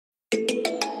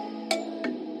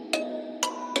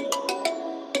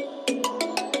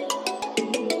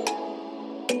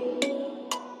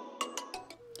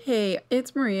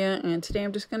It's Maria, and today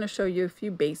I'm just going to show you a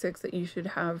few basics that you should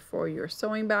have for your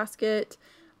sewing basket.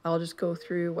 I'll just go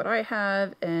through what I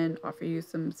have and offer you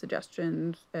some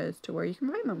suggestions as to where you can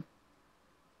find them.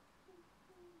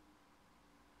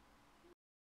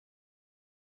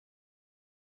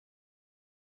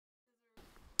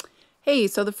 Hey,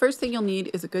 so the first thing you'll need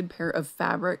is a good pair of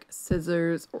fabric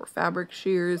scissors or fabric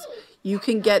shears. You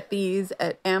can get these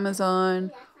at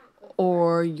Amazon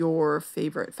or your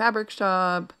favorite fabric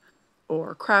shop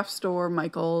or craft store,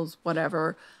 Michael's,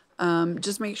 whatever.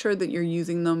 Just make sure that you're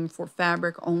using them for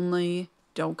fabric only.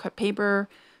 Don't cut paper,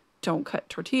 don't cut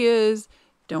tortillas,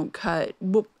 don't cut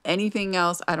anything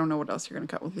else. I don't know what else you're going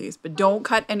to cut with these, but don't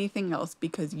cut anything else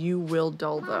because you will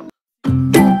dull them.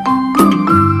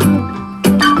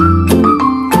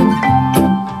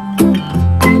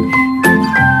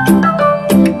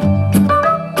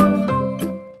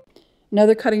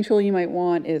 Another cutting tool you might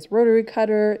want is rotary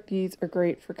cutter. These are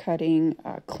great for cutting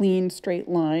clean, straight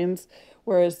lines,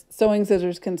 whereas sewing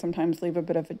scissors can sometimes leave a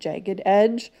bit of a jagged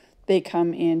edge. They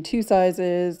come in two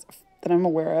sizes that I'm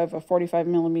aware of, a 45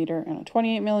 millimeter and a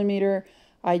 28 millimeter.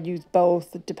 I use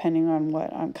both depending on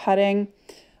what I'm cutting.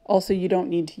 Also, you don't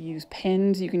need to use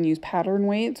pins. You can use pattern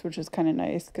weights, which is kind of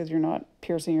nice because you're not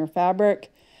piercing your fabric.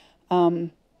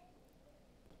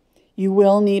 You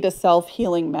will need a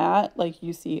self-healing mat like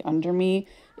you see under me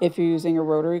if you're using a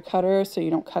rotary cutter so you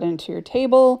don't cut into your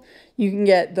table. You can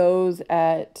get those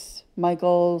at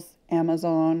Michael's,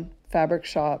 Amazon, fabric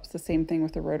shops, the same thing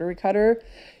with the rotary cutter.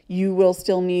 You will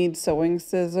still need sewing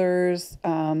scissors.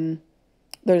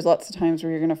 There's lots of times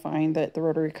where you're going to find that the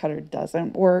rotary cutter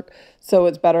doesn't work. So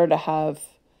it's better to have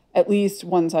at least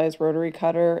one size rotary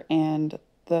cutter and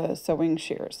the sewing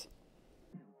shears.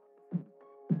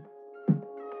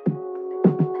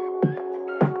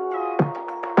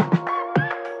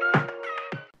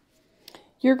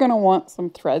 You're going to want some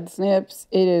thread snips.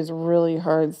 It is really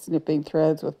hard snipping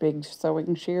threads with big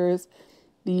sewing shears.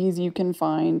 These you can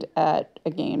find at,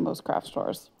 again, most craft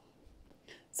stores.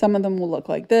 Some of them will look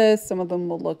like this. Some of them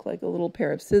will look like a little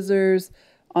pair of scissors.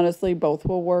 Honestly, both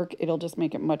will work. It'll just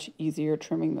make it much easier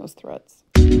trimming those threads.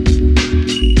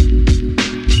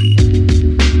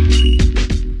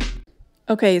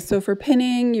 Okay, so for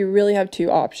pinning, you really have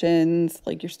two options,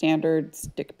 like your standard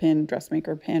stick pin,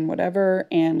 dressmaker pin, whatever,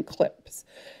 and clips.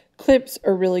 Clips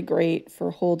are really great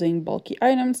for holding bulky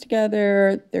items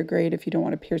together. They're great if you don't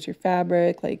want to pierce your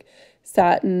fabric, like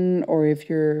satin, or if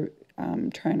you're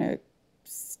trying to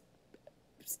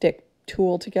stick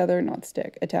tulle together,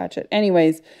 attach it.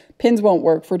 Anyways, pins won't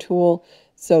work for tulle,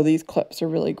 so these clips are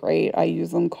really great. I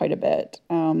use them quite a bit.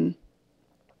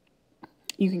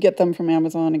 You can get them from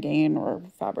Amazon again or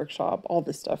fabric shop. All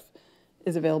this stuff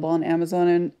is available on Amazon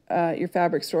and your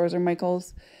fabric stores or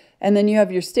Michael's. And then you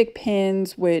have your stick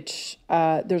pins, which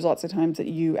there's lots of times that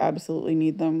you absolutely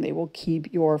need them. They will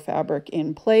keep your fabric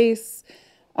in place.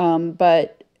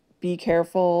 But be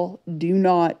careful. Do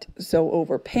not sew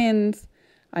over pins.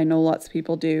 I know lots of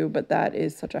people do, but that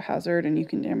is such a hazard and you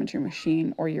can damage your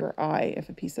machine or your eye if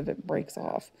a piece of it breaks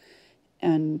off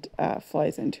and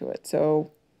flies into it. So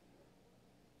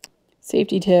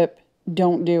safety tip,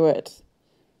 don't do it.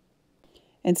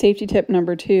 And safety tip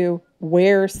number 2,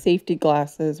 wear safety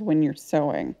glasses when you're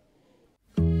sewing.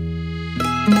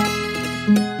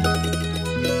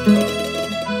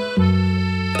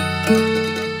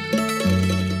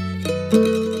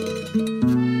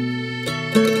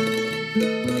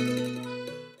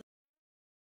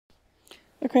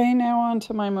 Okay, now on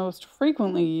to my most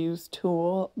frequently used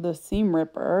tool, the seam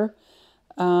ripper.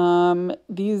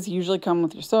 These usually come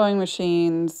with your sewing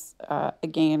machines.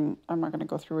 Again, I'm not going to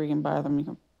go through where you can buy them. You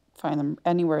can find them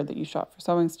anywhere that you shop for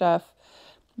sewing stuff.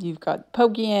 You've got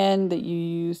pokey end that you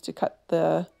use to cut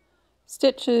the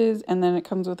stitches, and then it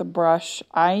comes with a brush.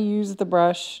 I use the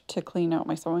brush to clean out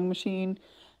my sewing machine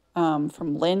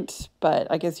from lint, but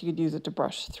I guess you could use it to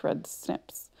brush thread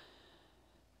snips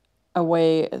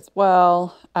away as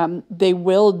well. They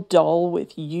will dull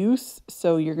with use,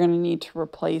 so you're going to need to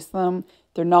replace them.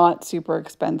 They're not super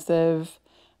expensive.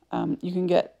 You can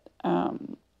get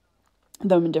them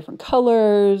in different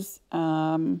colors.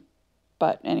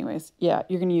 But anyways, yeah,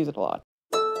 you're going to use it a lot.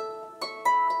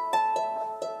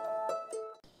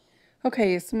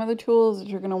 Okay, some other tools that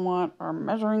you're going to want are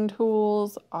measuring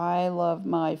tools. I love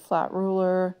my flat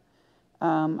ruler.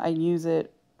 I use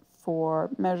it for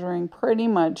measuring pretty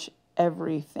much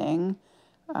everything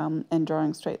and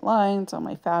drawing straight lines on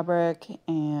my fabric.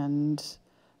 And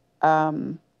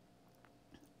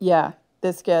yeah,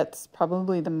 this gets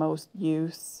probably the most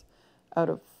use out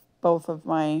of both of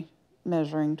my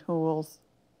measuring tools.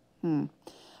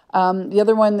 The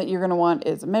other one that you're going to want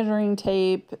is a measuring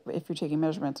tape if you're taking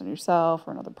measurements on yourself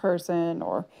or another person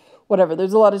or whatever.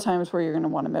 There's a lot of times where you're going to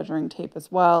want a measuring tape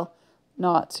as well.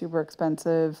 Not super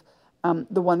expensive.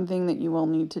 The one thing that you will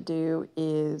need to do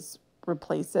is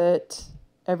replace it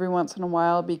every once in a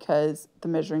while because the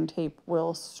measuring tape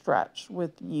will stretch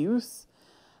with use.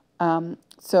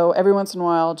 So every once in a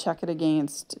while, check it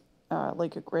against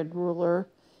like a grid ruler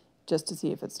just to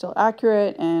see if it's still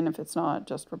accurate, and if it's not,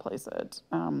 just replace it.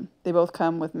 They both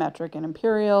come with metric and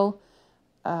imperial.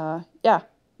 Yeah,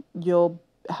 you'll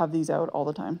have these out all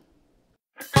the time.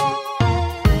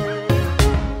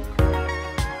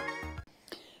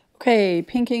 Okay,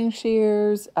 pinking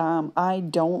shears. I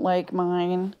don't like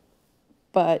mine,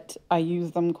 but I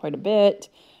use them quite a bit.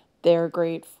 They're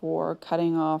great for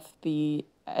cutting off the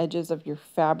edges of your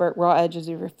fabric, raw edges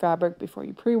of your fabric before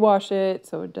you pre-wash it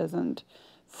so it doesn't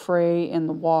fray in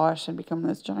the wash and become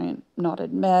this giant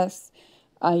knotted mess.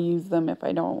 I use them if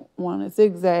I don't want to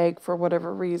zigzag for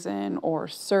whatever reason or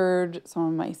serge some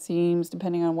of my seams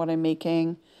depending on what I'm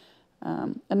making.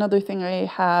 Another thing I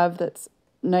have that's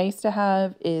nice to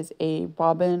have is a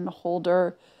bobbin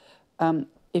holder.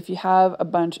 If you have a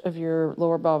bunch of your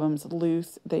lower bobbins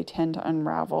loose, they tend to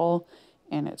unravel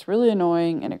and it's really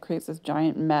annoying and it creates this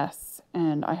giant mess.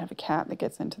 And I have a cat that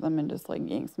gets into them and just like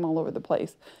yanks them all over the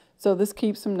place. So this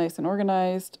keeps them nice and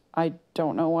organized. I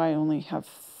don't know why I only have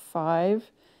 5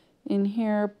 in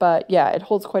here, but yeah, it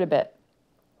holds quite a bit.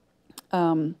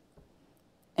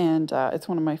 It's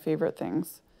one of my favorite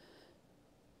things.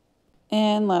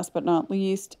 And last but not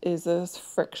least is this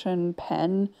friction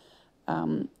pen.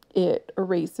 It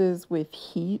erases with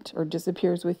heat or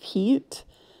disappears with heat.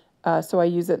 So I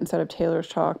use it instead of Taylor's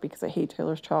chalk because I hate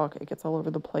Taylor's chalk. It gets all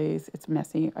over the place. It's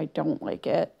messy. I don't like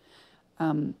it.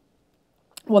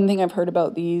 One thing I've heard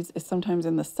about these is sometimes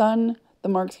in the sun, the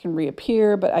marks can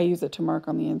reappear, but I use it to mark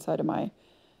on the inside of my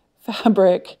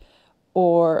fabric,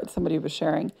 or somebody was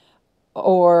sharing,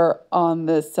 or on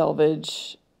the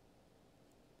selvage,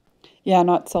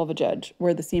 not selvage edge,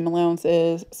 where the seam allowance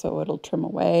is, so it'll trim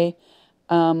away.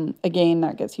 Again,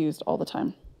 that gets used all the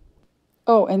time.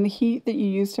 Oh, and the heat that you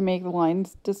use to make the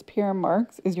lines disappear and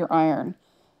marks is your iron.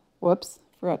 Whoops,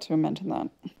 forgot to mention that.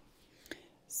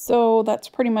 So that's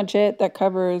pretty much it. That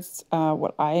covers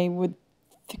what I would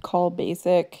call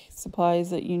basic supplies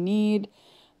that you need.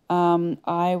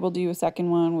 I will do a second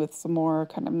one with some more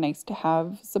kind of nice to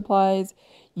have supplies.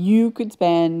 You could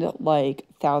spend like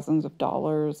thousands of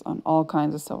dollars on all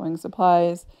kinds of sewing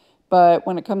supplies, but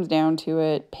when it comes down to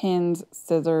it, pins,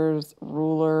 scissors,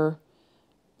 ruler,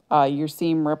 your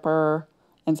seam ripper,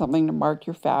 and something to mark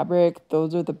your fabric,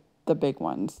 those are the big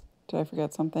ones. Did I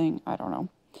forget something? I don't know.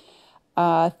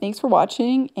 Thanks for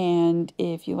watching, and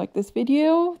if you like this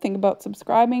video, think about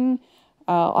subscribing.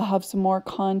 I'll have some more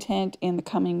content in the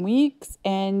coming weeks,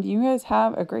 and you guys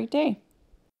have a great day.